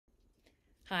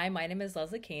Hi, my name is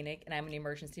Leslie Koenig, and I'm an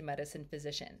emergency medicine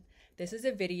physician. This is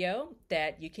a video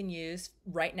that you can use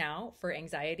right now for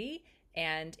anxiety,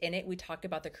 and in it, we talk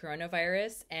about the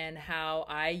coronavirus and how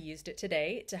I used it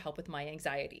today to help with my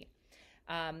anxiety.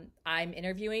 I'm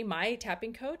interviewing my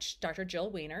tapping coach, Dr.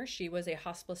 Jill Wener. She was a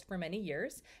hospitalist for many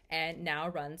years and now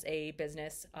runs a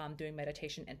business doing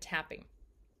meditation and tapping.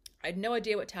 I had no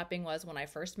idea what tapping was when I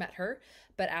first met her,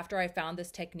 but after I found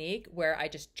this technique where I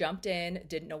just jumped in,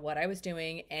 didn't know what I was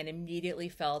doing, and immediately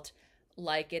felt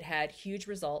like it had huge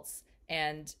results.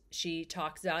 And she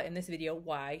talks about in this video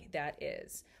why that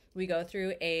is. We go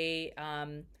through a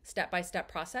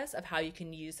step-by-step process of how you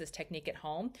can use this technique at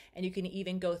home, and you can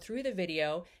even go through the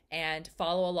video and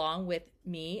follow along with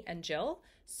me and Jill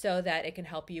so that it can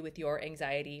help you with your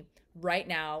anxiety right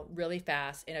now, really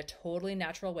fast, in a totally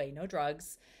natural way, no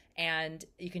drugs, and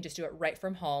you can just do it right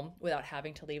from home without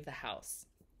having to leave the house.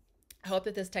 I hope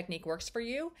that this technique works for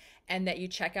you and that you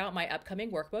check out my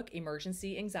upcoming workbook,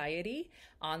 Emergency Anxiety,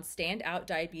 on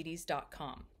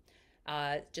standoutdiabetes.com.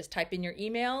 Just type in your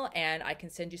email and I can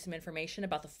send you some information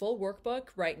about the full workbook.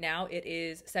 Right now it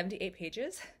is 78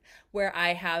 pages where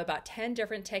I have about 10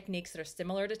 different techniques that are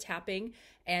similar to tapping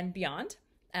and beyond,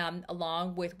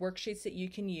 along with worksheets that you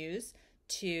can use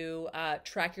to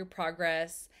track your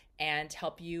progress and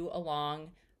help you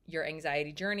along your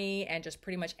anxiety journey and just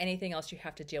pretty much anything else you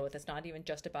have to deal with. It's not even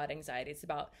just about anxiety. It's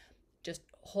about just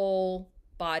whole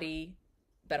body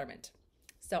betterment.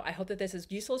 So I hope that this is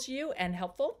useful to you and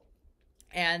helpful.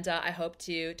 And I hope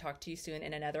to talk to you soon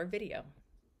in another video.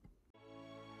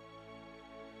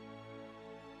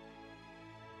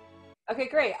 Okay,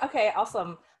 great. Okay,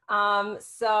 awesome.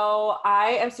 So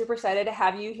I am super excited to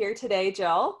have you here today,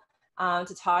 Jill,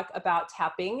 to talk about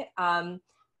tapping,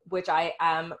 which I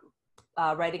am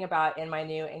writing about in my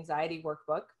new anxiety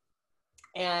workbook.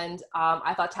 And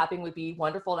I thought tapping would be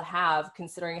wonderful to have,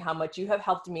 considering how much you have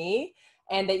helped me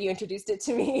and that you introduced it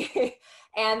to me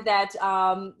and that,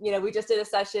 we just did a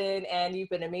session and you've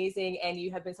been amazing and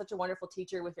you have been such a wonderful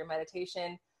teacher with your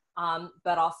meditation,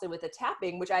 but also with the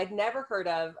tapping, which I'd never heard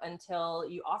of until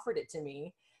you offered it to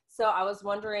me. So I was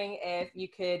wondering if you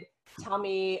could tell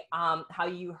me how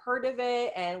you heard of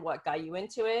it and what got you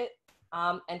into it,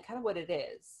 and kind of what it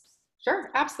is.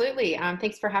 Sure, absolutely.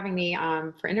 Thanks for having me,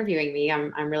 for interviewing me.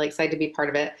 I'm really excited to be part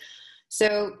of it.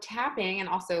 So tapping, and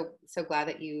also so glad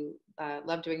that you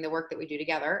love doing the work that we do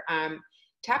together.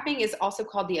 Tapping is also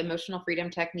called the Emotional Freedom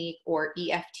Technique, or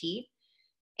EFT.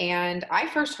 And I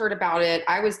first heard about it,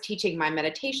 I was teaching my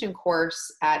meditation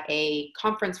course at a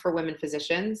conference for women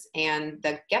physicians, and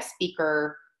the guest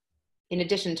speaker, in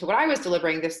addition to what I was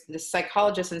delivering, this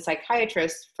psychologist and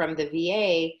psychiatrist from the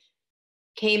VA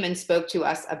came and spoke to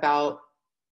us about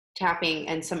tapping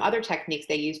and some other techniques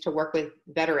they use to work with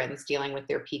veterans dealing with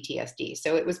their PTSD.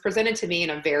 So it was presented to me in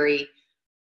a very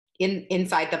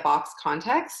inside the box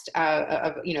context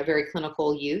of very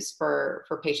clinical use for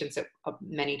patients that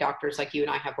many doctors like you and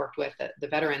I have worked with, the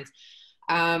veterans.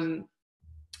 And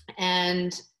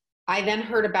I then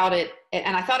heard about it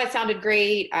and I thought it sounded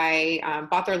great. I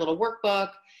bought their little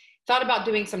workbook, thought about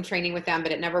doing some training with them,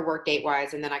 but it never worked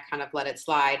date-wise. And then I kind of let it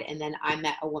slide. And then I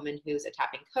met a woman who's a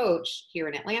tapping coach here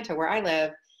in Atlanta, where I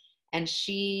live. And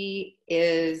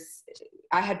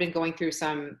I had been going through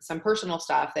some personal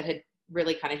stuff that had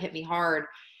really kind of hit me hard.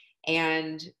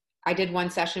 And I did one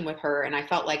session with her and I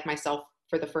felt like myself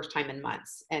for the first time in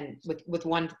months, and with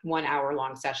one hour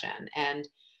long session. And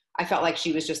I felt like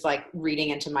she was just like reading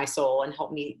into my soul and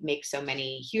helped me make so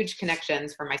many huge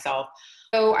connections for myself.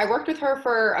 So I worked with her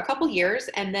for a couple years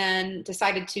and then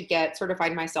decided to get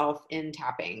certified myself in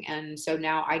tapping. And so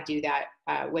now I do that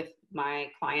with my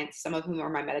clients, some of whom are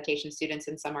my meditation students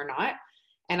and some are not.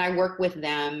 And I work with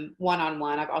them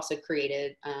one-on-one. I've also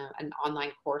created an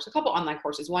online course, a couple online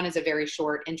courses. One is a very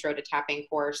short intro to tapping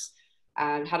course,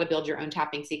 how to build your own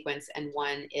tapping sequence. And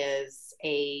one is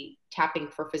a tapping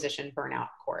for physician burnout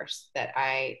course that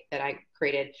I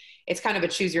created. It's kind of a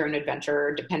choose your own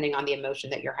adventure depending on the emotion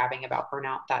that you're having about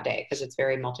burnout that day, because it's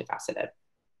very multifaceted.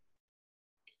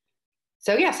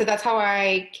 So yeah, so that's how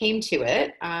I came to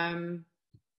it.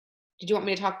 Did you want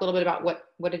me to talk a little bit about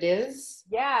what it is?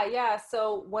 Yeah.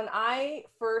 So when I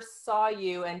first saw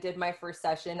you and did my first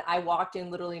session, I walked in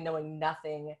literally knowing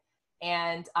nothing.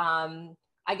 And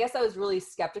I guess I was really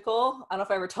skeptical. I don't know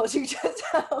if I ever told you just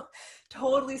how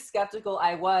totally skeptical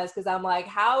I was, because I'm like,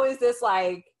 how is this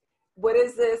like, what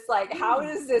is this like, how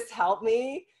does this help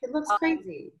me? It looks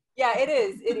crazy. Yeah, it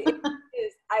is. It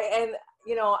is.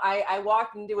 I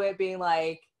walked into it being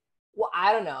like, well,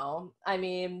 I don't know. I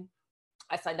mean,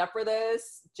 I signed up for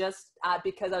this just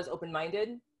because I was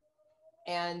open-minded.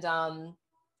 And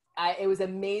it was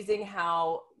amazing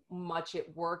how much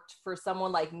it worked for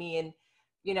someone like me. And,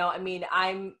 you know, I mean,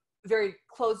 I'm very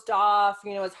closed off,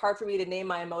 you know, it's hard for me to name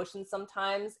my emotions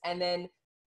sometimes. And then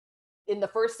in the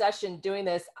first session doing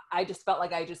this, I just felt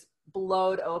like I just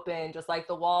blowed open, just like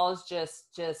the walls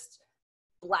just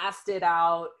blasted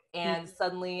out. And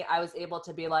suddenly I was able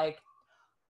to be like,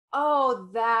 oh,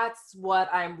 that's what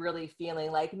I'm really feeling,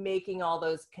 like making all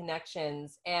those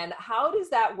connections. And how does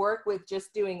that work with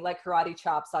just doing like karate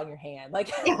chops on your hand? Like,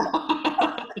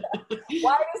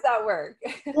 why does that work?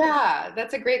 Yeah,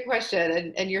 that's a great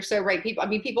question. And you're so right.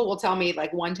 People will tell me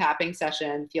like one tapping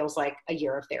session feels like a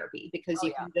year of therapy because Oh,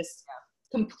 you can just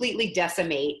completely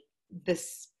decimate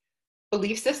this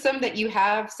belief system that you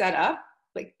have set up,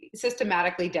 like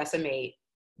systematically decimate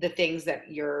the things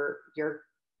that you're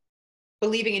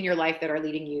believing in your life that are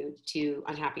leading you to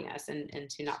unhappiness and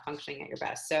to not functioning at your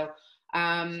best. So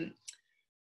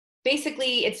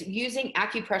basically it's using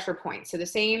acupressure points. So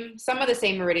some of the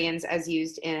same meridians as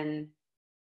used in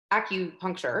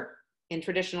acupuncture in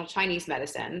traditional Chinese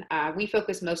medicine. We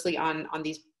focus mostly on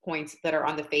these points that are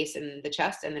on the face and the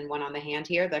chest, and then one on the hand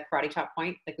here, the karate chop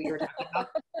point, like we were talking about.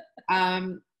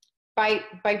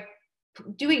 By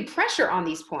doing pressure on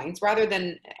these points rather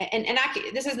than,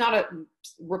 this is not a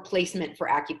replacement for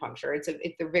acupuncture.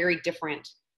 They're very different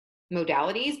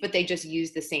modalities, but they just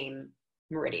use the same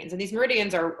meridians. And these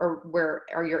meridians are where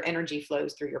your energy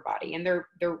flows through your body. And they're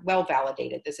well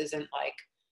validated. This isn't like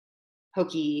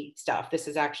hokey stuff. This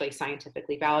is actually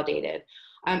scientifically validated.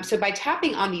 So by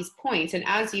tapping on these points, and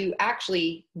as you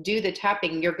actually do the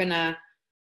tapping, you're going to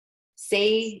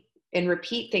say and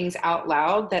repeat things out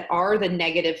loud that are the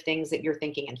negative things that you're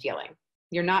thinking and feeling.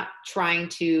 You're not trying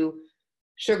to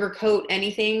sugarcoat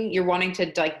anything. You're wanting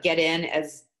to like get in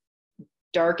as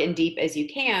dark and deep as you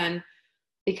can,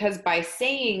 because by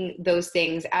saying those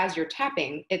things as you're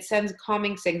tapping, it sends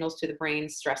calming signals to the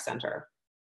brain's stress center,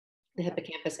 the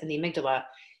hippocampus and the amygdala.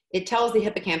 It tells the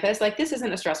hippocampus, like, this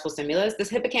isn't a stressful stimulus. This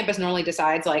hippocampus normally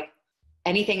decides, like,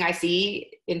 anything I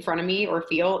see in front of me or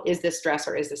feel, is this stress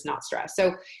or is this not stress?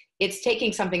 So it's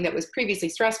taking something that was previously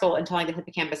stressful and telling the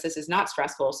hippocampus this is not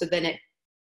stressful. So then it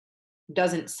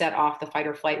doesn't set off the fight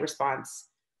or flight response.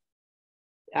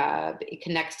 It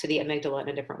connects to the amygdala in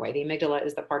a different way. The amygdala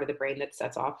is the part of the brain that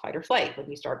sets off fight or flight when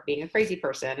you start being a crazy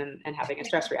person and having a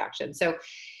stress reaction. So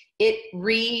it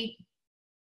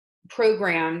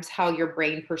reprograms how your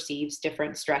brain perceives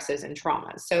different stresses and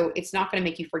traumas. So it's not going to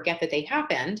make you forget that they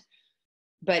happened.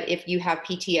 But if you have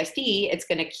PTSD, it's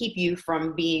going to keep you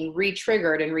from being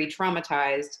re-triggered and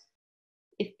re-traumatized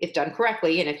if done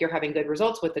correctly. And if you're having good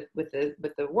results with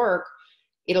the work,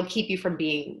 it'll keep you from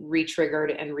being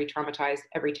re-triggered and re-traumatized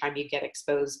every time you get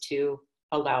exposed to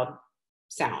a loud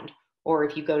sound. Or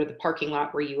if you go to the parking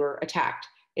lot where you were attacked,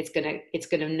 it's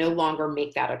gonna no longer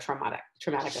make that a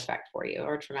traumatic effect for you,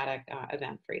 or a traumatic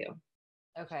event for you.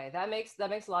 Okay, that makes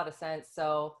a lot of sense.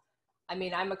 So, I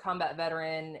mean, I'm a combat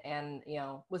veteran and, you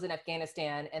know, was in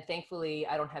Afghanistan, and thankfully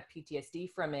I don't have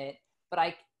PTSD from it, but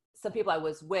some people I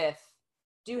was with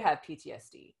do have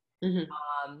PTSD.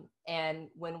 Mm-hmm. And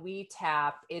when we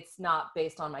tap, it's not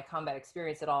based on my combat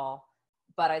experience at all,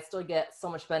 but I still get so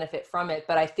much benefit from it.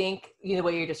 But I think, you know, the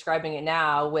way you're describing it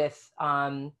now with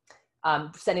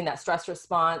sending that stress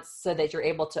response so that you're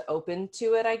able to open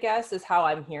to it, I guess, is how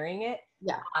I'm hearing it.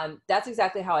 Yeah. That's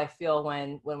exactly how I feel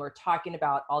when we're talking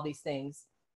about all these things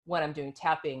when I'm doing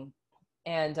tapping,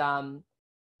 and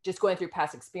just going through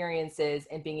past experiences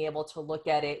and being able to look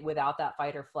at it without that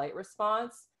fight or flight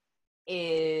response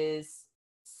is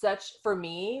such, for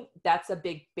me, that's a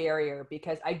big barrier,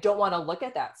 because I don't want to look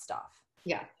at that stuff.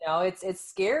 Yeah. You know, it's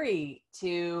scary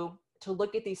to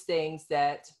look at these things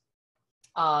that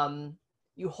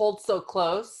you hold so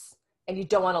close, and you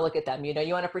don't want to look at them. You know,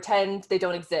 you want to pretend they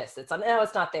don't exist. It's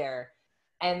not there.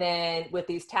 And then with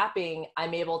these tapping,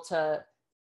 I'm able to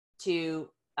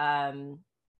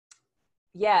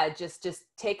just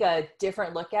take a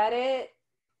different look at it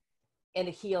in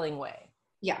a healing way.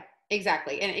 Yeah,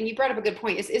 exactly. And you brought up a good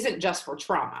point. This isn't just for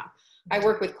trauma. I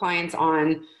work with clients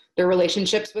on their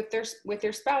relationships with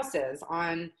their spouses,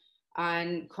 on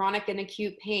chronic and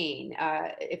acute pain.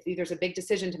 If there's a big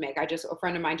decision to make, a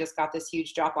friend of mine just got this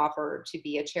huge job offer to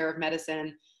be a chair of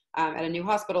medicine at a new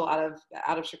hospital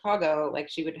out of Chicago. Like,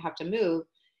 she would have to move,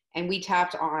 and we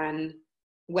tapped on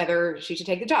whether she should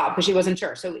take the job because she wasn't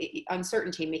sure. So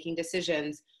uncertainty, making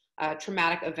decisions,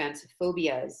 traumatic events,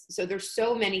 phobias. So there's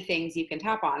so many things you can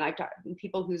tap on. I've talked to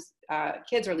people whose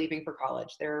kids are leaving for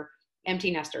college. They're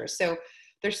empty nesters. So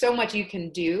there's so much you can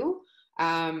do.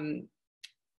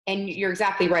 And you're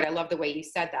exactly right. I love the way you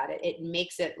said that. It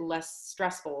makes it less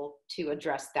stressful to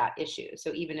address that issue.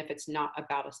 So even if it's not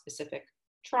about a specific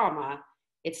trauma,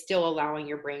 it's still allowing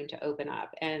your brain to open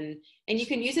up. And you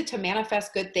can use it to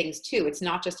manifest good things too. It's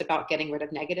not just about getting rid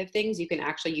of negative things. You can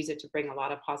actually use it to bring a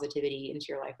lot of positivity into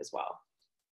your life as well.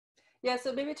 Yeah,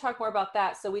 so maybe talk more about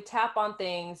that. So we tap on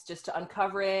things just to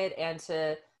uncover it and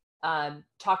to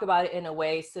talk about it in a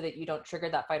way so that you don't trigger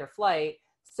that fight or flight.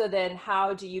 So then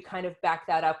how do you kind of back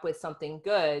that up with something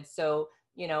good? So,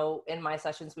 you know, in my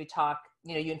sessions, we talk,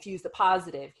 you know, you infuse the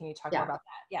positive. Can you talk more about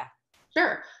that? Yeah.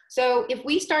 Sure. So if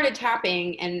we started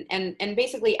tapping and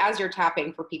basically as you're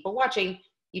tapping, for people watching,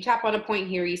 you tap on a point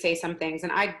here, you say some things.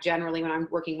 And I generally, when I'm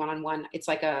working one-on-one, it's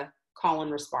like a call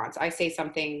and response. I say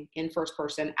something in first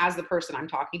person as the person I'm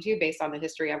talking to based on the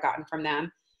history I've gotten from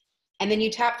them. And then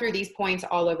you tap through these points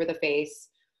all over the face,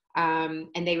 and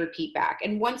they repeat back.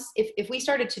 And once, if we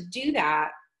started to do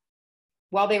that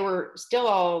while they were still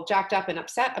all jacked up and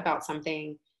upset about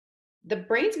something, the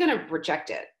brain's going to reject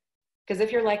it. Because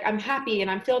if you're like, I'm happy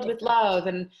and I'm filled with love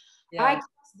and I trust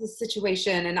this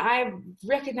situation and I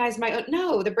recognize my own,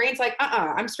 no, the brain's like,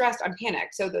 I'm stressed, I'm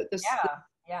panicked. So you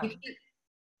can't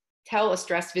tell a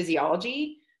stress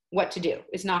physiology what to do.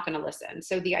 It's not going to listen.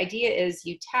 So the idea is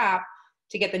you tap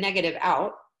to get the negative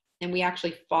out, and we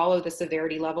actually follow the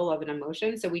severity level of an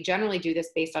emotion. So we generally do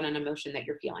this based on an emotion that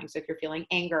you're feeling. So if you're feeling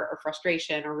anger or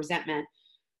frustration or resentment,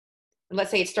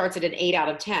 let's say it starts at an 8 out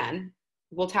of 10,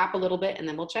 we'll tap a little bit and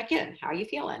then we'll check in. How are you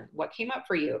feeling? What came up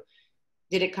for you?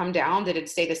 Did it come down? Did it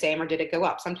stay the same, or did it go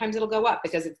up? Sometimes it'll go up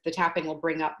because the tapping will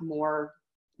bring up more.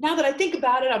 Now that I think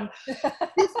about it,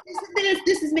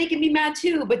 this is making me mad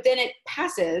too. But then it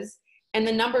passes and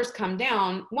the numbers come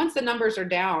down. Once the numbers are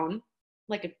down,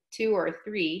 like a 2 or a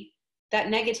 3, that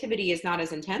negativity is not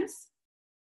as intense.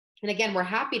 And again, we're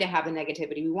happy to have the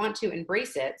negativity. We want to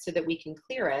embrace it so that we can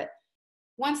clear it.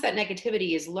 Once that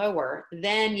negativity is lower,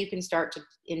 then you can start to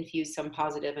infuse some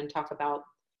positive and talk about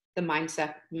the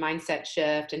mindset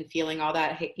shift and feeling all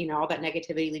that, you know, all that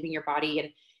negativity leaving your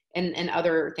body and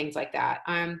other things like that.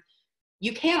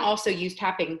 You can also use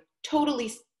tapping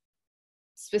totally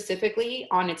specifically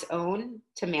on its own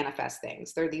to manifest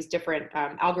things. There are these different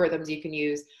algorithms you can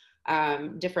use,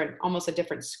 almost a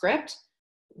different script,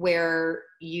 where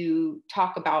you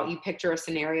talk about, you picture a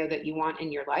scenario that you want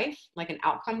in your life, like an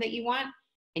outcome that you want,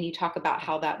 and you talk about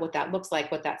what that looks like,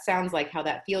 what that sounds like, how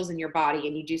that feels in your body,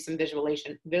 and you do some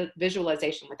visualization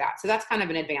with that. So that's kind of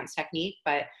an advanced technique,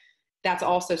 but that's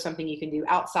also something you can do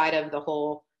outside of the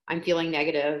whole, I'm feeling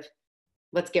negative,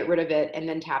 let's get rid of it and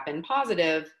then tap in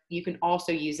positive. You can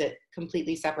also use it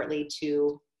completely separately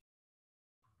to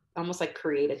almost like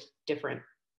create a different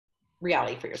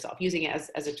reality for yourself, using it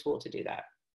as a tool to do that.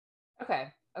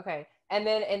 Okay. And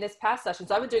then in this past session,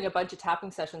 so I've been doing a bunch of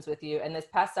tapping sessions with you. And this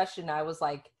past session, I was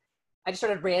like, I just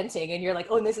started ranting, and you're like,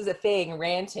 oh, and this is a thing,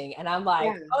 ranting. And I'm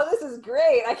like, oh, this is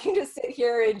great. I can just sit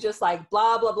here and just like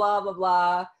blah, blah, blah, blah,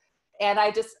 blah. And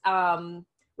I just,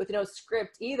 with no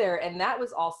script either. And that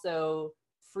was also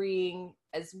freeing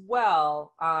as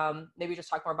well. Maybe just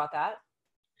talk more about that.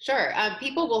 Sure.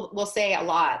 People will say a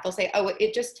lot. They'll say, oh,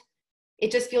 it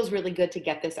just feels really good to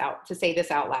get this out, to say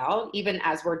this out loud, even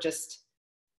as we're just,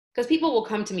 because people will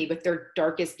come to me with their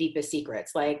darkest, deepest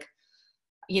secrets, like,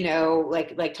 you know,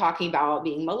 like talking about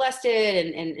being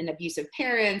molested and abusive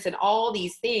parents and all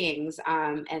these things,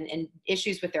 and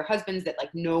issues with their husbands that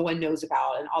like no one knows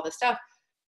about and all this stuff.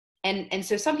 And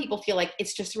so some people feel like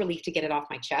it's just a relief to get it off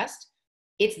my chest.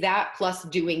 It's that plus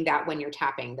doing that when you're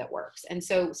tapping that works. And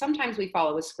so sometimes we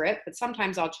follow a script, but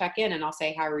sometimes I'll check in and I'll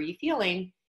say, how are you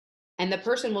feeling? And the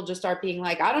person will just start being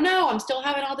like, I don't know, I'm still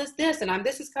having all this, and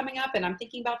this is coming up and I'm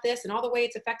thinking about this and all the way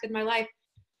it's affected my life.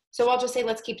 So I'll just say,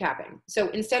 let's keep tapping. So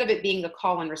instead of it being a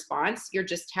call and response, you're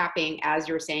just tapping as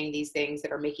you're saying these things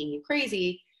that are making you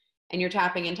crazy, and you're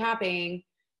tapping and tapping.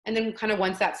 And then kind of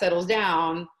once that settles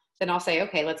down, then I'll say,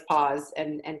 okay, let's pause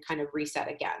and kind of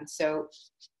reset again. So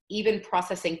even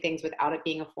processing things without it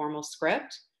being a formal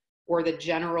script, or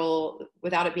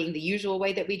without it being the usual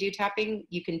way that we do tapping,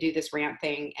 you can do this rant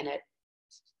thing and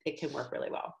it can work really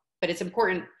well. But it's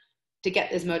important to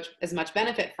get as much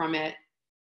benefit from it,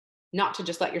 not to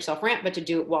just let yourself rant, but to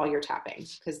do it while you're tapping,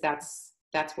 because that's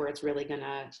where it's really going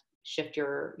to shift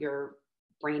your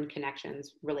brain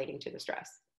connections relating to the stress.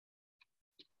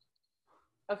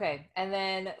 Okay. And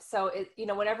then, so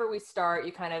whenever we start,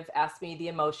 you kind of ask me the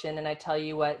emotion and I tell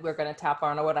you what we're going to tap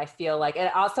on or what I feel like.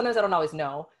 And sometimes I don't always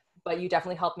know, but you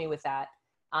definitely help me with that.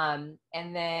 And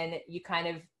then you kind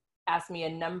of ask me a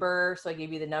number. So I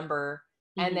give you the number.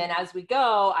 Mm-hmm. And then as we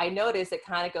go, I notice it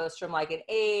kind of goes from like an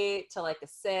 8 to like a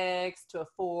 6 to a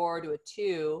 4 to a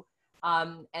 2.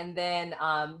 And then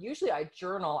usually I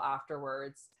journal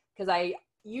afterwards because I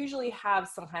usually have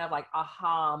some kind of like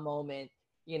aha moment,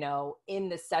 you know, in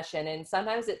the session. And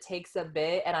sometimes it takes a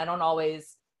bit and I don't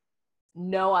always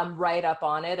know I'm right up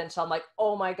on it until I'm like,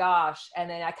 oh my gosh. And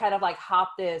then I kind of like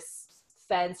hop this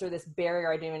fence or this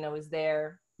barrier I didn't even know was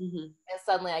there. Mm-hmm. And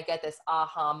suddenly I get this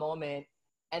aha moment.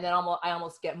 And then I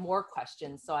almost get more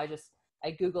questions. So I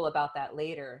Google about that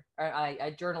later, or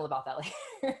I journal about that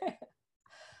later.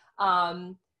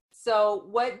 So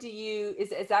what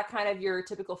is that kind of your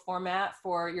typical format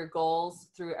for your goals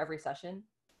through every session?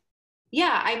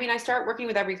 Yeah, I mean, I start working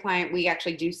with every client. We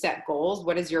actually do set goals.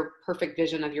 What is your perfect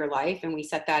vision of your life? And we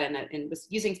set that in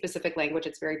using specific language.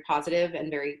 It's very positive and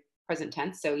very present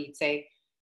tense. So you'd say,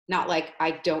 not like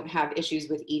I don't have issues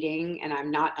with eating and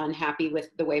I'm not unhappy with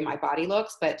the way my body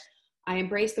looks, but I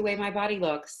embrace the way my body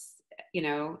looks, you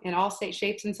know, in all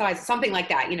shapes and sizes, something like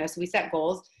that, you know. So we set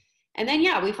goals. And then,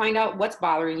 yeah, we find out what's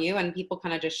bothering you, and people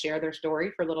kind of just share their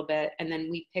story for a little bit. And then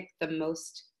we pick the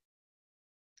most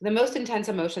intense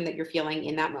emotion that you're feeling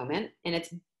in that moment. And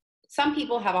some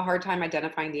people have a hard time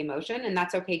identifying the emotion, and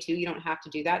that's okay too. You don't have to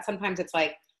do that. Sometimes it's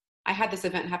like, I had this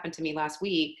event happen to me last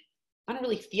week. I don't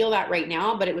really feel that right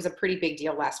now, but it was a pretty big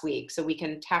deal last week. So we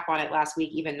can tap on it last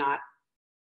week, even not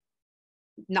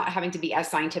having to be as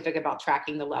scientific about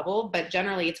tracking the level, but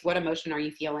generally it's what emotion are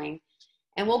you feeling?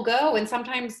 And we'll go. And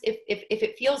sometimes if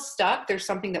it feels stuck, there's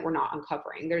something that we're not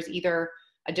uncovering. There's either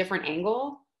a different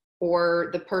angle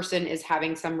or the person is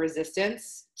having some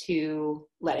resistance to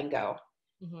letting go.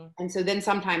 Mm-hmm. And so then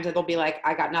sometimes it'll be like,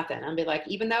 I got nothing. I'll be like,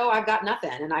 even though I've got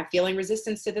nothing and I'm feeling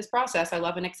resistance to this process, I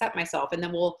love and accept myself. And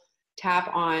then we'll tap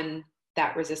on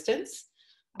that resistance.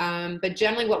 But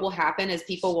generally what will happen is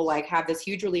people will like have this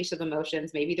huge release of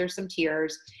emotions. Maybe there's some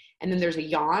tears, and then there's a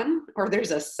yawn or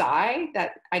there's a sigh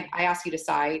that I ask you to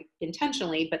sigh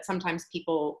intentionally, but sometimes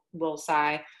people will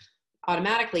sigh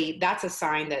automatically. That's a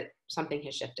sign that something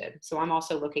has shifted. So I'm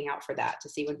also looking out for that to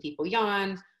see when people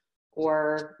yawn,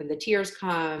 or when the tears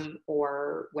come,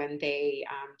 or when they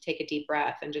take a deep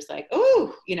breath and just like,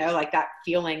 oh, you know, like that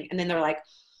feeling. And then they're like,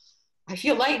 I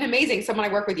feel light and amazing. Someone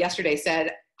I worked with yesterday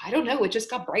said, I don't know, it just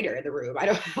got brighter in the room. I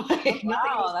don't know. Like,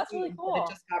 wow, that's really cool. It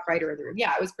just got brighter in the room.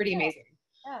 Yeah, it was pretty amazing.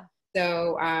 Yeah.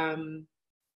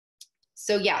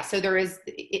 So there is,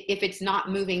 if it's not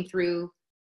moving through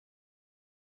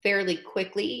fairly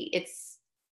quickly,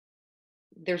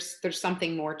 there's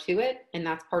something more to it. And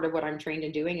that's part of what I'm trained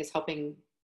in doing, is helping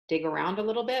dig around a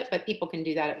little bit, but people can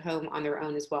do that at home on their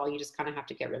own as well. You just kind of have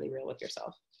to get really real with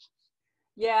yourself.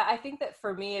 Yeah, I think that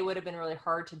for me, it would have been really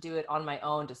hard to do it on my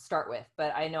own to start with.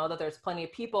 But I know that there's plenty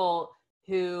of people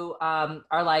who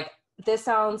are like, this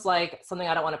sounds like something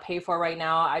I don't want to pay for right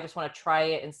now. I just want to try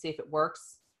it and see if it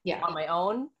works on my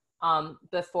own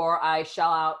before I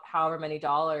shell out however many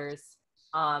dollars.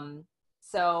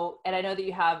 So, and I know that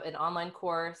you have an online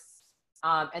course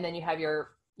and then you have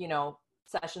your, you know,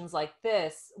 sessions like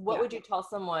this. What would you tell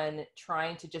someone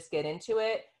trying to just get into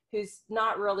it, who's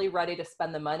not really ready to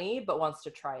spend the money, but wants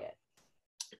to try it?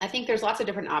 I think there's lots of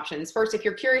different options. First, if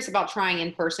you're curious about trying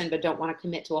in person, but don't want to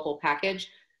commit to a whole package,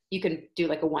 you can do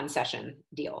like a 1 session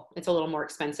deal. It's a little more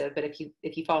expensive, but if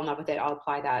you fall in love with it, I'll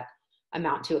apply that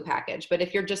amount to a package. But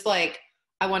if you're just like,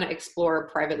 I want to explore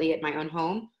privately at my own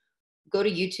home, go to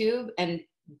YouTube and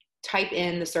type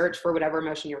in the search for whatever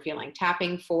emotion you're feeling.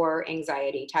 Tapping for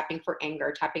anxiety, tapping for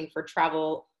anger, tapping for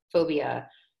travel phobia,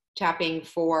 tapping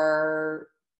for,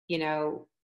 you know,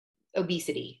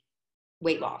 obesity,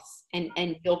 weight loss, and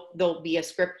there'll be a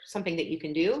script, something that you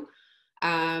can do.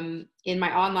 In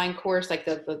my online course, like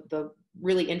the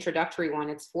really introductory one,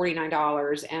 it's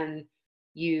 $49, and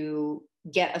you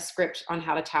get a script on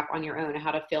how to tap on your own, and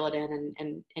how to fill it in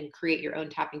and create your own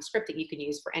tapping script that you can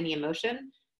use for any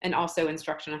emotion, and also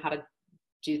instruction on how to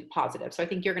do the positive. So I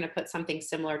think you're going to put something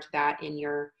similar to that in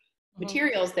your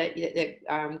materials that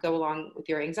go along with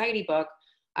your anxiety book.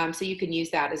 So you can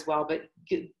use that as well. But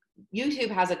YouTube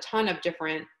has a ton of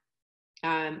different,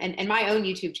 and my own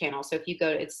YouTube channel. So if you go,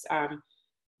 it's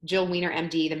Jill Wener,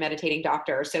 MD, the Meditating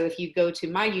Doctor. So if you go to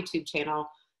my YouTube channel,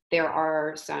 there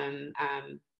are some,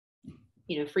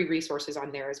 free resources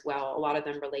on there as well. A lot of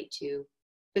them relate to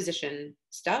physician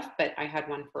stuff, but I had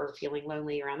one for feeling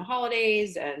lonely around the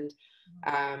holidays, and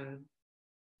I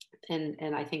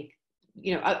think,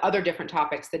 other different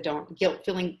topics that don't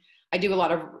feeling. I do a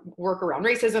lot of work around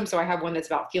racism, so I have one that's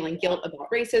about feeling guilt about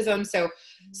racism. So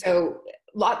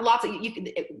lots of, you can,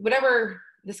 whatever,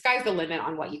 the sky's the limit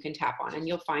on what you can tap on, and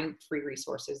you'll find free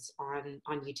resources on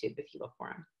YouTube if you look for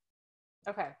them.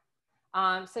 Okay.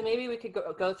 So maybe we could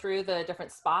go through the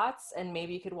different spots, and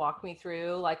maybe you could walk me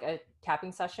through like a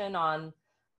tapping session on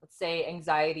let's say,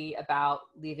 anxiety about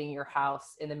leaving your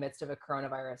house in the midst of a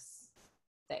coronavirus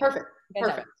thing. Perfect.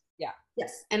 Pandemic. Perfect. Yeah.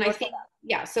 Yes. And I think,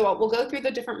 yeah, so we'll go through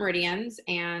the different meridians,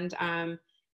 and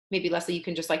maybe Leslie, you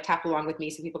can just like tap along with me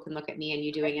so people can look at me and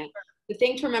you doing it. The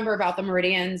thing to remember about the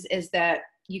meridians is that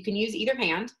you can use either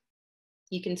hand.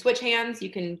 You can switch hands. You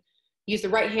can use the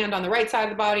right hand on the right side of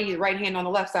the body, the right hand on the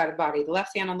left side of the body, the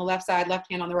left hand on the left side,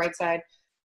 left hand on the right side.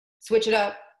 Switch it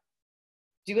up.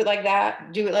 Do it like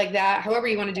that. Do it like that. However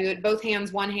you want to do it. Both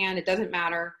hands, one hand, it doesn't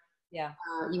matter. Yeah.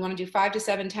 You want to do 5 to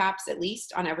 7 taps at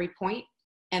least on every point.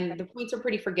 And the points are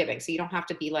pretty forgiving. So you don't have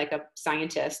to be like a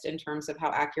scientist in terms of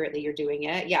how accurately you're doing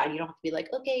it. Yeah. You don't have to be like,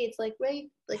 okay, it's like, right,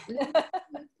 like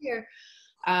here.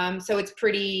 So it's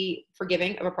pretty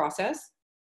forgiving of a process.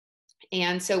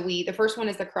 And so the first one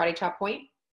is the karate chop point.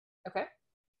 Okay.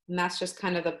 And that's just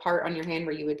kind of the part on your hand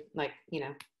where you would like,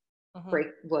 break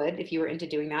wood if you were into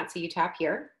doing that. So you tap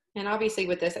here. And obviously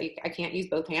with this, I can't use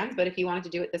both hands, but if you wanted to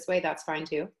do it this way, that's fine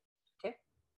too. Okay.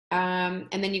 And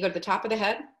then you go to the top of the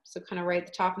head. So kind of right at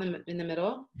the top in the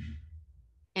middle.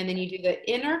 And then you do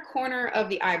the inner corner of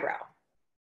the eyebrow,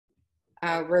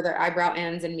 where the eyebrow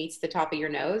ends and meets the top of your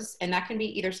nose. And that can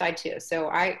be either side too. So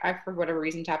I for whatever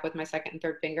reason, tap with my second and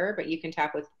third finger, but you can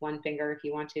tap with one finger if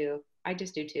you want to. I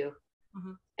just do two.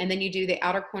 And then you do the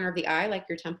outer corner of the eye, like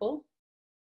your temple.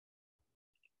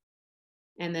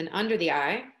 And then under the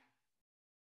eye,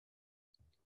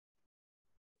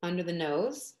 under the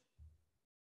nose,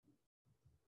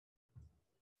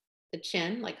 the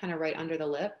chin, like kind of right under the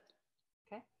lip.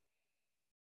 Okay.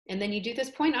 And then you do this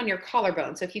point on your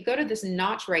collarbone. So if you go to this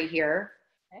notch right here,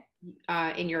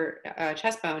 in your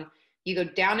chest bone, you go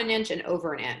down an inch and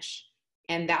over an inch.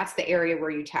 And that's the area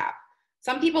where you tap.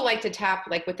 Some people like to tap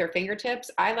like with their fingertips.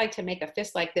 I like to make a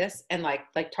fist like this and like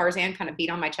Tarzan kind of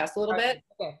beat on my chest a little bit.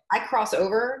 Okay. I cross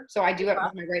over. So I do it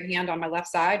with my right hand on my left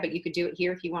side, but you could do it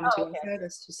here if you wanted to. Okay.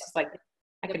 It's just like,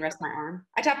 I can rest my arm.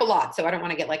 I tap a lot, so I don't want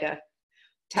to get like a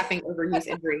tapping overuse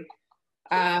injury.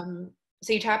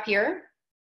 So you tap here.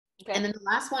 Okay. And then the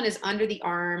last one is under the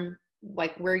arm,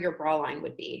 like where your bra line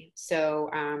would be. So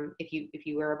if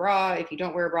you wear a bra, if you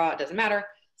don't wear a bra, it doesn't matter.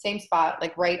 Same spot,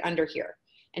 like right under here.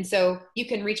 And so you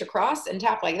can reach across and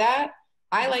tap like that.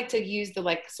 I like to use the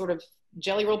like sort of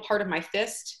jelly roll part of my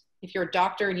fist. If you're a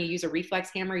doctor and you use a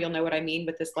reflex hammer, you'll know what I mean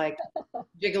with this like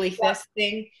jiggly fist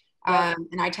thing.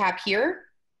 And I tap here.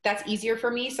 That's easier for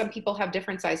me. Some people have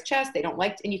different size chests. They don't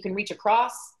like, and you can reach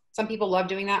across. Some people love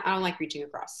doing that. I don't like reaching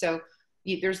across. So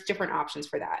there's different options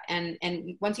for that. And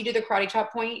once you do the karate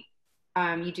chop point,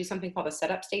 you do something called a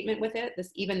setup statement with it. This,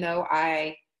 even though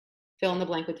I fill in the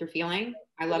blank with your feeling,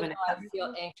 I love it. I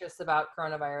feel anxious about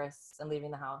coronavirus and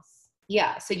leaving the house.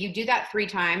 Yeah. So you do that 3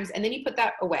 times and then you put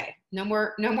that away. No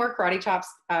more karate chops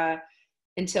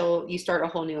until you start a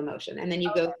whole new emotion. And then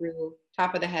you go through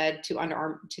top of the head to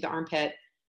underarm to the armpit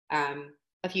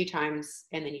a few times,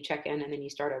 and then you check in and then you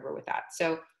start over with that.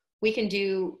 So we can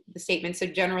do the statement. So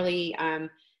generally, and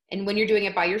when you're doing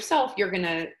it by yourself, you're going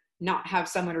to not have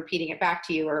someone repeating it back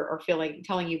to you or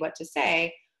telling you what to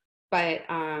say.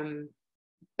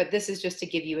 But this is just to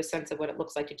give you a sense of what it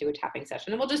looks like to do a tapping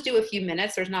session. And we'll just do a few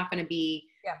minutes. There's not going to be,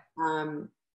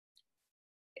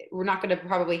 we're not going to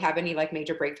probably have any like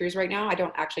major breakthroughs right now. I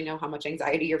don't actually know how much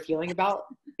anxiety you're feeling about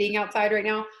being outside right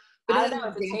now. But I don't know,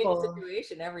 it's a changing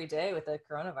situation every day with the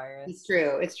coronavirus. It's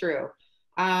true.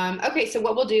 Okay, so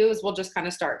what we'll do is we'll just kind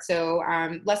of start. So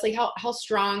Leslie, how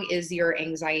strong is your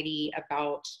anxiety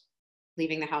about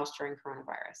leaving the house during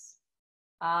coronavirus?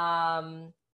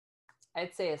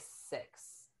 I'd say a 6.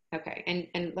 Okay,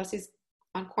 and Leslie's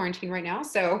on quarantine right now,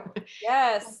 so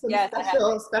yes,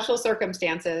 special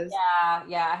circumstances.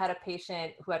 Yeah, I had a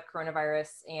patient who had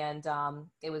coronavirus, and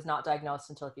it was not diagnosed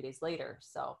until a few days later.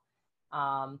 So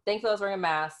thankfully I was wearing a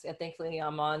mask, and thankfully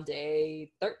I'm on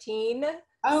day 13.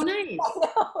 Oh, nice.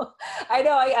 I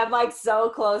know. I'm like so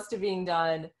close to being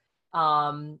done.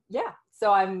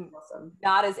 So I'm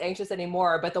not as anxious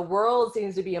anymore, but the world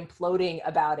seems to be imploding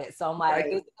about it. So I'm like,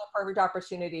 this is a perfect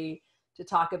opportunity to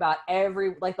talk about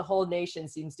the whole nation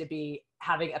seems to be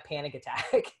having a panic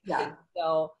attack. Yeah.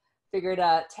 So figured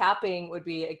tapping would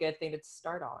be a good thing to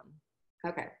start on.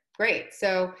 Okay, great.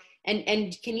 So,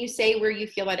 and can you say where you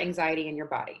feel that anxiety in your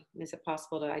body? Is it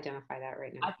possible to identify that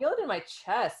right now? I feel it in my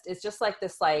chest. It's just like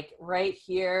this, like right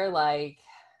here, like,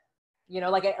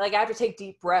 like I have to take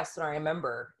deep breaths when I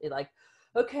remember it, like,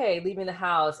 okay, leaving the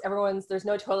house, there's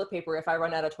no toilet paper if I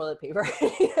run out of toilet paper.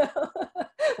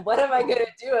 What am I going to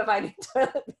do if I need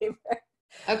toilet paper?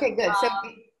 Okay, good. So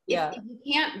if you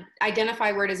can't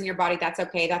identify where it is in your body, that's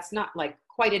okay. That's not like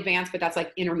quite advanced, but that's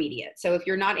like intermediate. So if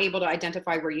you're not able to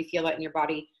identify where you feel it in your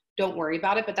body, don't worry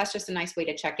about it, but that's just a nice way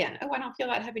to check in. Oh, I don't feel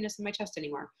that heaviness in my chest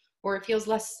anymore, or it feels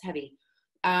less heavy.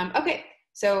 Okay.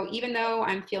 So even though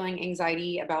I'm feeling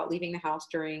anxiety about leaving the house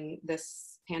during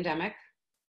this pandemic,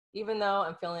 even though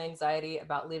I'm feeling anxiety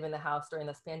about leaving the house during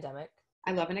this pandemic,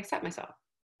 I love and accept myself.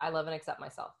 I love and accept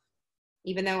myself.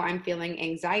 Even though I'm feeling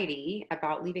anxiety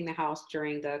about leaving the house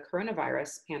during the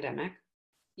coronavirus pandemic,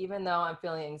 even though I'm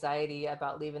feeling anxiety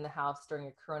about leaving the house during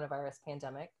a coronavirus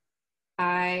pandemic,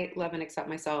 I love and accept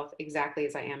myself exactly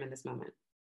as I am in this moment.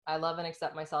 I love and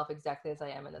accept myself exactly as I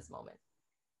am in this moment.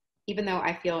 Even though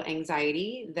I feel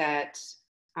anxiety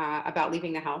about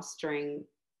leaving the house during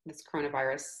this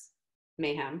coronavirus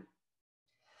mayhem,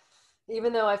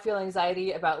 even though I feel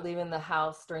anxiety about leaving the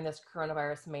house during this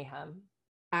coronavirus mayhem,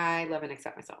 I love and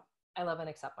accept myself. I love and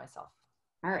accept myself.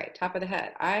 All right, top of the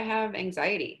head. I have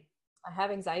anxiety. I have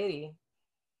anxiety.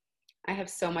 I have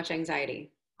so much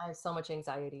anxiety. I have so much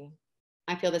anxiety.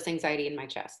 I feel this anxiety in my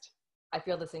chest. I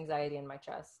feel this anxiety in my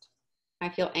chest. I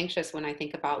feel anxious when I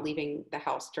think about leaving the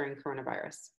house during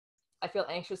coronavirus. I feel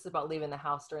anxious about leaving the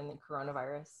house during the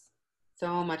coronavirus.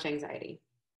 So much anxiety.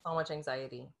 So much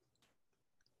anxiety.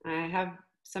 I have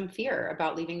some fear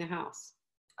about leaving the house.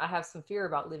 I have some fear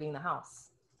about leaving the house.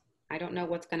 I don't know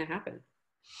what's going to happen.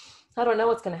 I don't know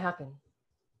what's going to happen.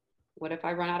 What if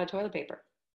I run out of toilet paper?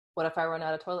 What if I run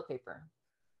out of toilet paper?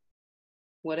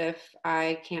 What if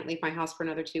I can't leave my house for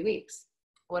another 2 weeks?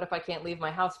 What if I can't leave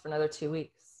my house for another 2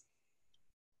 weeks?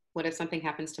 What if something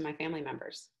happens to my family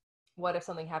members? What if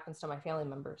something happens to my family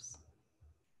members?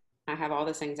 I have all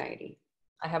this anxiety.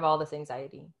 I have all this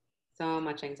anxiety. So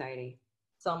much anxiety.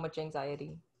 So much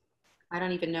anxiety. I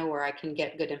don't even know where I can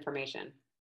get good information.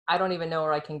 I don't even know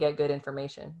where I can get good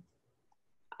information.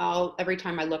 Every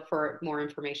time I look for more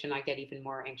information, I get even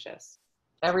more anxious.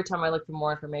 Every time I look for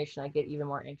more information, I get even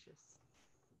more anxious.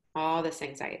 All this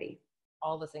anxiety.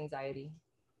 All this anxiety.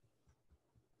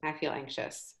 I feel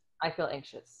anxious. I feel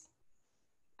anxious.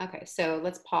 Okay, so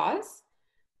let's pause.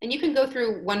 And you can go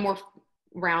through one more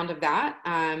round of that.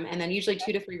 And then usually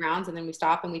 2 to 3 rounds, and then we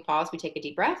stop and we pause, we take a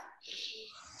deep breath.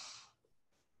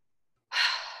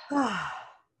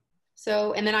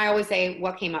 So, and then I always say,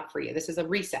 what came up for you? This is a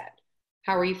reset.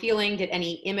 How are you feeling? Did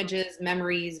any images,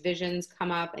 memories, visions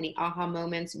come up? Any aha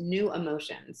moments, new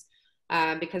emotions?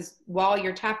 Because while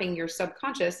you're tapping, your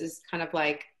subconscious is kind of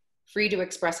like free to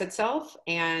express itself,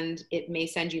 and it may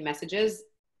send you messages.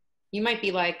 You might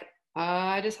be like,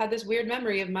 I just had this weird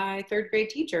memory of my 3rd grade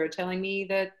teacher telling me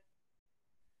that,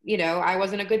 you know, I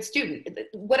wasn't a good student.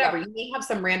 Whatever. Yeah. You may have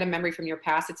some random memory from your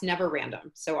past. It's never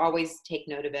random. So always take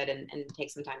note of it and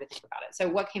take some time to think about it. So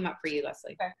what came up for you,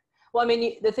 Leslie? Okay. Well, I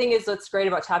mean, the thing is, what's great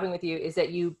about tapping with you is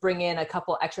that you bring in a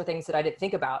couple extra things that I didn't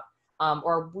think about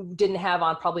or didn't have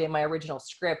on probably in my original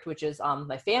script, which is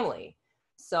my family.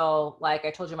 So like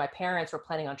I told you, my parents were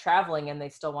planning on traveling and they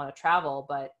still want to travel,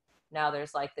 but now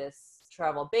there's like this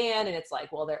travel ban and it's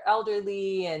like, well, they're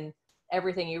elderly and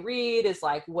everything you read is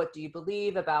like, what do you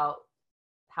believe about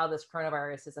how this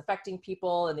coronavirus is affecting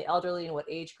people and the elderly and what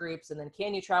age groups? And then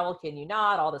can you travel? Can you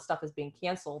not? All this stuff is being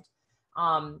canceled.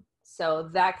 So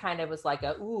that kind of was like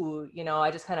ooh, you know,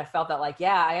 I just kind of felt that like,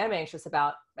 yeah, I am anxious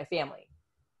about my family.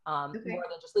 More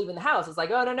than just leaving the house. It's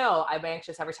like, oh, no, I'm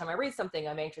anxious every time I read something.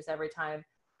 I'm anxious every time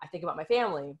I think about my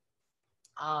family.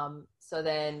 So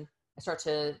then I start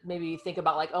to maybe think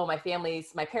about like, oh, my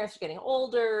parents are getting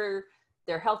older.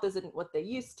 Their health isn't what they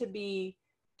used to be.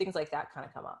 Things like that kind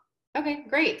of come up. Okay,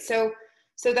 great. So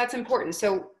that's important.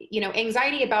 So, you know,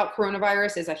 anxiety about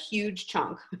coronavirus is a huge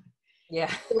chunk.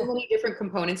 Yeah. So many different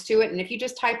components to it. And if you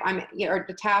just type, or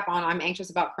tap on, I'm anxious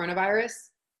about coronavirus,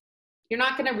 you're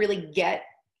not going to really get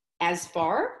as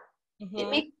far.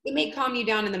 Mm-hmm. It may calm you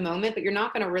down in the moment, but you're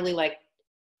not going to really like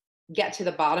get to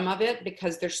the bottom of it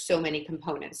because there's so many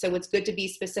components. So it's good to be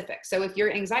specific. So if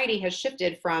your anxiety has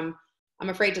shifted from, I'm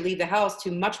afraid to leave the house,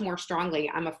 to much more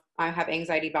strongly, I have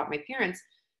anxiety about my parents,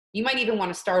 you might even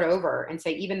want to start over and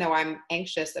say, even though I'm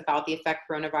anxious about the effect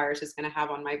coronavirus is going to have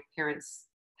on my parents'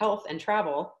 health and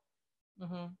travel,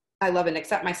 mm-hmm. I love and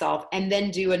accept myself, and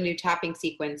then do a new tapping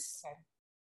sequence. Okay.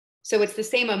 So it's the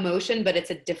same emotion, but it's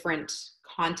a different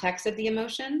context of the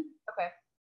emotion. Okay.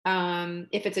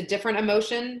 If it's a different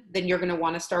emotion, then you're going to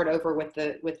want to start over with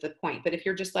the point. But if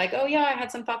you're just like, oh yeah, I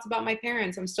had some thoughts about my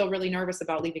parents, I'm still really nervous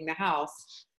about leaving the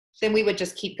house, then we would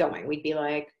just keep going. We'd be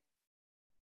like,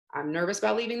 I'm nervous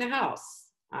about leaving the house.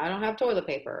 I don't have toilet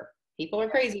paper. People are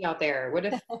crazy out there. What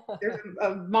if there's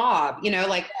a mob, you know,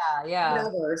 like, yeah.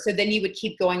 Whatever. So then you would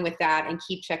keep going with that and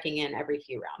keep checking in every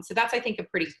few rounds. So that's, I think, a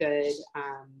pretty good,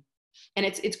 and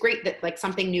it's great that like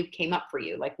something new came up for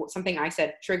you, like something I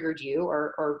said triggered you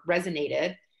or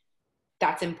resonated.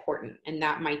 that's important. And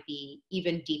that might be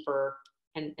even deeper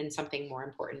and something more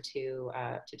important to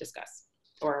discuss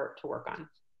or to work on.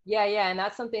 Yeah, yeah. And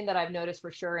that's something that I've noticed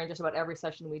for sure in just about every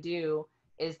session we do,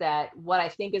 is that what I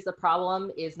think is the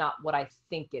problem is not what I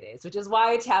think it is, which is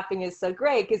why tapping is so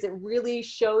great, because it really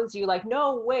shows you like,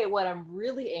 no, wait, what I'm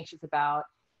really anxious about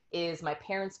is my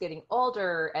parents getting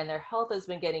older and their health has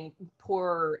been getting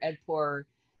poorer and poorer.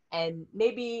 And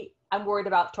maybe I'm worried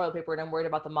about toilet paper and I'm worried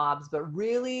about the mobs, but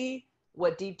really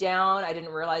what deep down I didn't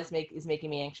realize is making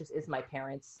me anxious is my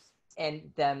parents and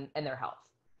them and their health.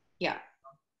 Yeah.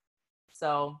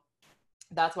 So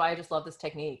that's why I just love this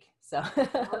technique. So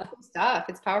Powerful stuff.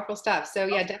 It's powerful stuff. So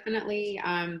yeah, definitely.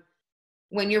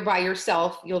 When you're by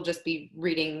yourself, you'll just be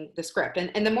reading the script,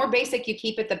 and the more basic you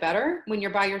keep it, the better when you're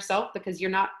by yourself, because you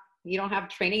don't have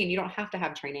training, and you don't have to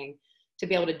have training to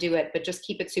be able to do it, but just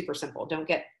keep it super simple. Don't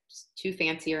get too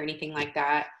fancy or anything like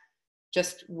that.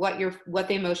 Just what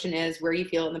the emotion is, where you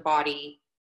feel it in the body,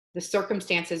 the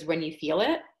circumstances when you feel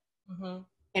it. Mm-hmm.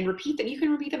 And repeat them. You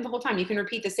can repeat them the whole time. You can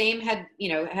repeat the same head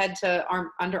to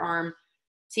arm, underarm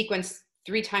sequence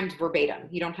 3 times verbatim.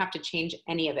 You don't have to change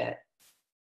any of it.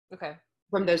 Okay.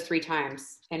 From those 3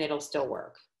 times, and it'll still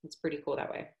work. It's pretty cool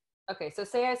that way. Okay. So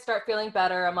say I start feeling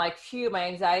better. I'm like, phew, my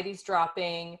anxiety's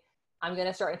dropping. I'm going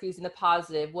to start infusing the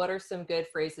positive. What are some good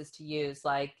phrases to use?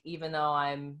 Like, even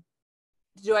though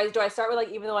do I start with like,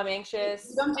 even though I'm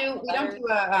anxious?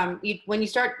 When you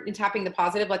start tapping the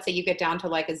positive, let's say you get down to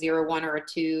like a 0, 1, or a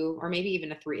 2, or maybe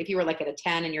even a 3. If you were like at a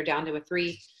 10 and you're down to a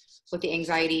 3 with the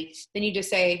anxiety, then you just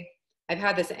say, I've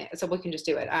had this, so we can just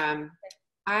do it.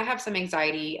 I have some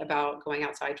anxiety about going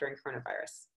outside during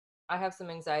coronavirus. I have some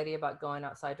anxiety about going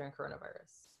outside during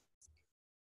coronavirus.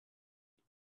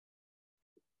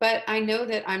 But I know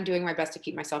that I'm doing my best to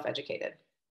keep myself educated.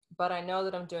 But I know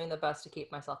that I'm doing the best to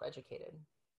keep myself educated.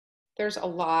 There's a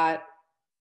lot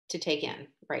to take in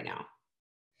right now.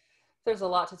 There's a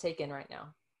lot to take in right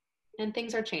now. And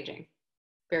things are changing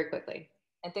very quickly.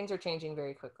 And things are changing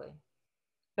very quickly.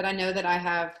 But I know that I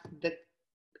have the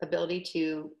ability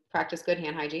to practice good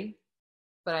hand hygiene.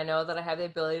 But I know that I have the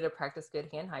ability to practice good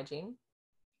hand hygiene.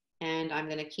 And I'm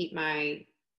going to keep my,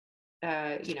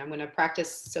 I'm going to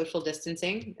practice social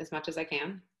distancing as much as I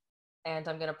can. And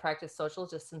I'm going to practice social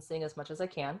distancing as much as I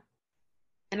can.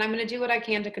 And I'm going to do what I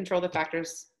can to control the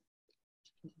factors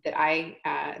that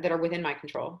that are within my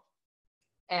control.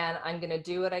 And I'm going to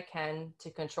do what I can to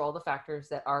control the factors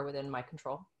that are within my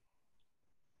control.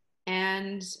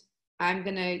 And I'm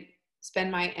going to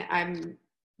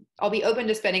I'll be open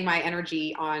to spending my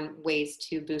energy on ways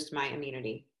to boost my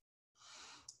immunity.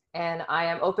 And I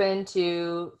am open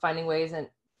to finding ways and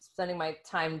spending my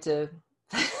time to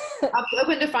I'll be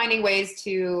open to finding ways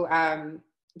I'll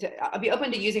be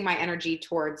open to using my energy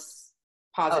towards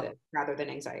positive rather than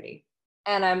anxiety.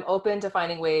 And I'm open to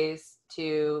finding ways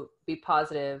to be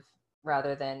positive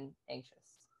rather than anxious.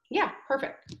 Yeah,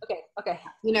 perfect. Okay.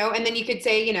 And then you could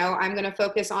say, I'm going to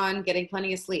focus on getting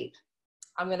plenty of sleep.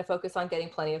 I'm going to focus on getting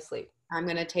plenty of sleep. I'm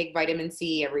going to take vitamin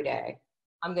C every day.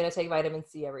 I'm going to take vitamin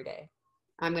C every day.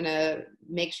 I'm going to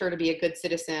make sure to be a good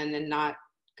citizen and not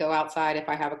go outside if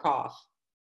I have a cough.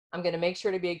 I'm going to make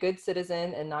sure to be a good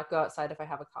citizen and not go outside if I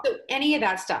have a cough. So any of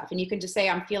that stuff. And you can just say,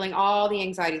 I'm feeling all the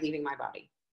anxiety leaving my body.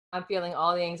 I'm feeling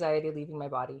all the anxiety leaving my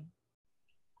body.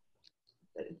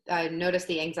 I notice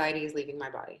the anxiety is leaving my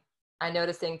body. I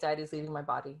notice the anxiety is leaving my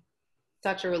body.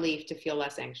 Such a relief to feel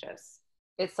less anxious.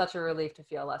 It's such a relief to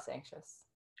feel less anxious.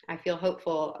 I feel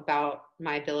hopeful about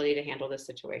my ability to handle this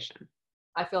situation.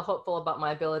 I feel hopeful about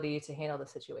my ability to handle the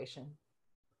situation.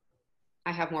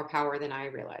 I have more power than I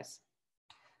realize.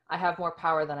 I have more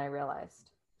power than I realized.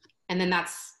 And then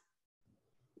that's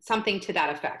something to that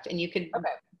effect. And you could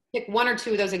pick 1 or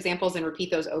 2 of those examples and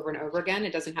repeat those over and over again.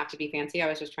 It doesn't have to be fancy. I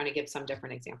was just trying to give some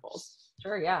different examples.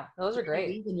 Sure, yeah. Those are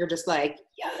great. And you're just like,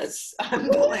 yes, I'm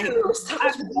going.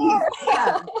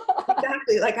 Yeah,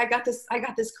 exactly. Like I got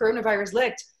this coronavirus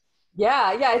licked.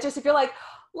 Yeah. It's just, if you're like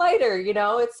lighter,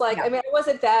 it's like, I mean, I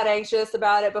wasn't that anxious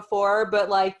about it before, but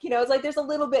like, it's like, there's a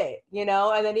little bit,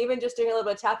 and then even just doing a little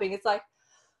bit of tapping, it's like,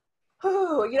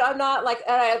 oh, I'm not like,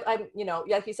 and I'm,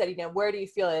 like you said, where do you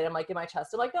feel it? I'm like in my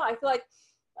chest. I'm like, no, I feel like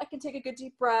I can take a good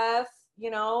deep breath.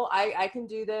 I can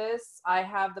do this. I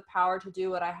have the power to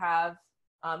do what I have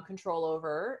control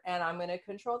over, and I'm going to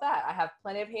control that. I have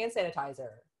plenty of hand sanitizer.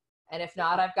 And if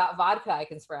not, I've got vodka I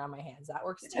can spray on my hands. That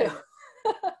works too.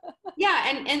 Yeah.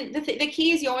 And the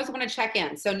key is you always want to check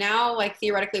in. So now, like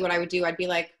theoretically what I would do, I'd be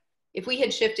like, if we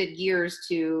had shifted gears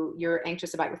to you're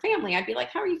anxious about your family, I'd be like,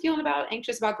 how are you feeling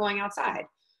anxious about going outside?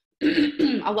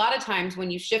 A lot of times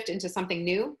when you shift into something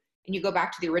new and you go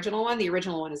back to the original one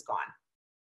is gone.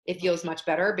 it feels much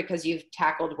better because you've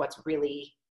tackled what's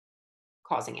really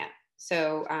causing it.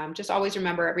 So just always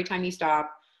remember every time you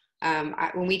stop,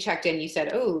 when we checked in, you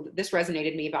said, oh, this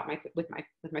resonated me with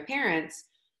my parents.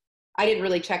 I didn't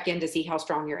really check in to see how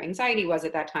strong your anxiety was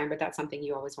at that time, but that's something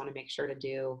you always want to make sure to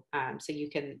do, so you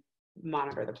can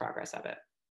monitor the progress of it.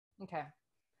 Okay.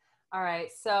 All right.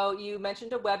 So you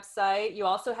mentioned a website. You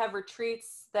also have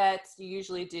retreats that you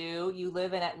usually do. You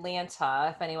live in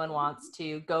Atlanta, if anyone wants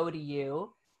to go to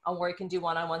you, where you can do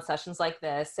one-on-one sessions like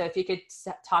this. So if you could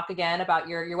talk again about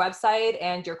your website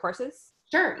and your courses.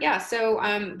 Sure. Yeah. So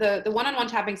the one-on-one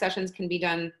tapping sessions can be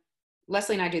done.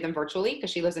 Leslie and I do them virtually because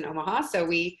she lives in Omaha. So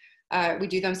we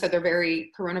do them so they're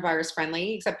very coronavirus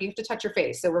friendly, except you have to touch your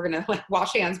face. So we're going to like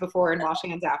wash hands before and wash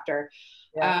hands after.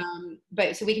 Yeah.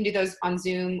 But so we can do those on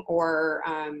Zoom or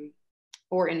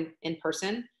in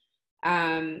person.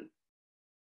 My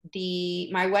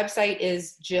website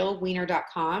is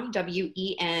jillwener.com,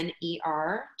 WENER.com.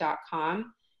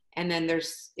 And then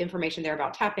there's information there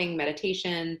about tapping,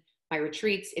 meditation, my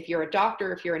retreats. If you're a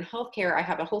doctor, if you're in healthcare, I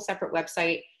have a whole separate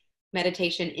website,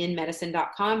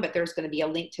 meditationinmedicine.com, but there's going to be a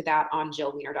link to that on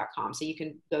jillwener.com. So you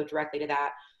can go directly to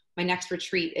that. My next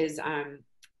retreat is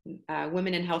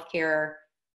Women in Healthcare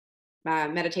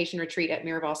meditation retreat at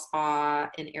Miraval Spa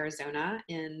in Arizona.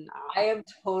 I am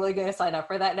totally going to sign up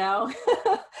for that now.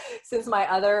 Since my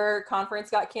other conference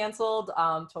got canceled,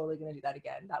 I'm totally going to do that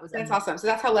again. That's amazing. Awesome. So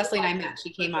that's how Leslie and I met.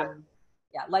 She came on.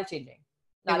 Yeah, life-changing.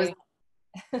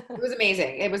 It was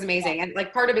amazing. It was amazing. Yeah. And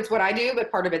like part of it's what I do,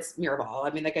 but part of it's Miraval. I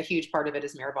mean, like a huge part of it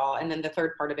is Miraval. And then the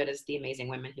third part of it is the amazing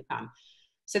women who come.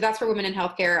 So that's for women in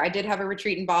healthcare. I did have a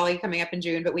retreat in Bali coming up in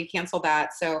June, but we canceled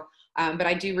that. So, but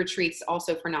I do retreats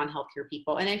also for non-healthcare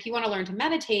people. And if you want to learn to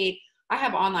meditate, I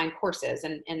have online courses.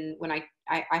 And when I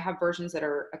have versions that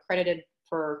are accredited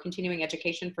for continuing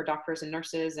education for doctors and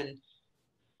nurses and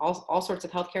all sorts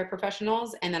of healthcare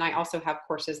professionals. And then I also have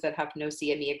courses that have no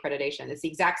CME accreditation. It's the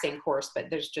exact same course, but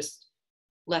there's just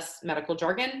less medical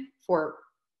jargon for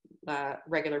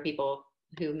regular people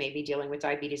who may be dealing with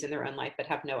diabetes in their own life, but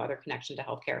have no other connection to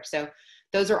healthcare. So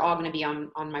those are all going to be on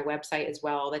my website as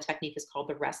well. The technique is called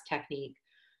the REST technique.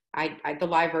 The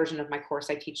live version of my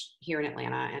course I teach here in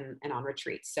Atlanta and on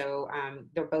retreats. So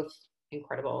they're both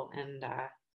incredible, and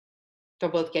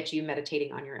they'll both get you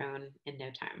meditating on your own in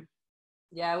no time.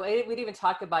 Yeah, we'd even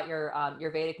talk about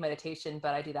your Vedic meditation,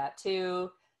 but I do that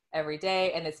too every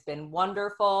day, and it's been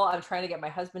wonderful. I'm trying to get my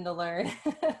husband to learn,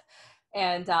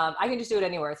 and I can just do it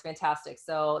anywhere. It's fantastic.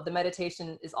 So the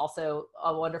meditation is also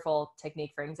a wonderful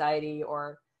technique for anxiety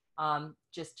or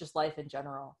just life in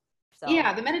general. So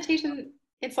yeah, the meditation,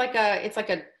 it's like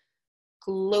a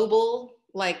global,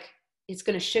 like it's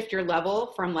going to shift your level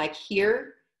from like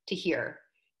here to here.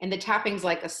 And the tapping's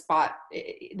like a spot.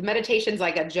 The meditation's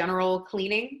like a general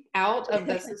cleaning out of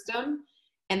the system.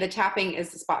 And the tapping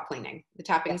is the spot cleaning. The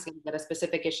tapping's going to get a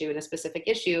specific issue, and a specific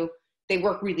issue, they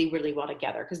work really, really well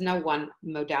together because no one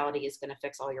modality is going to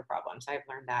fix all your problems. I've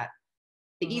learned that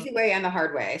the easy way and the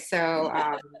hard way. So,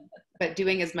 but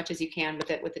doing as much as you can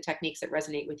with the techniques that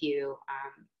resonate with you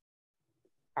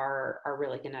are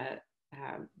really going to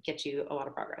get you a lot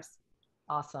of progress.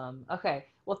 Awesome. Okay.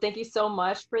 Well, thank you so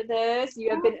much for this.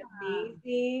 You have been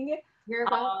amazing. You're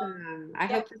welcome. I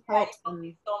hope this helps. Thank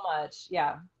you so much.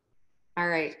 Yeah. All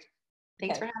right.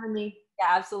 Thanks for having me. Yeah,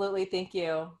 absolutely. Thank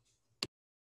you.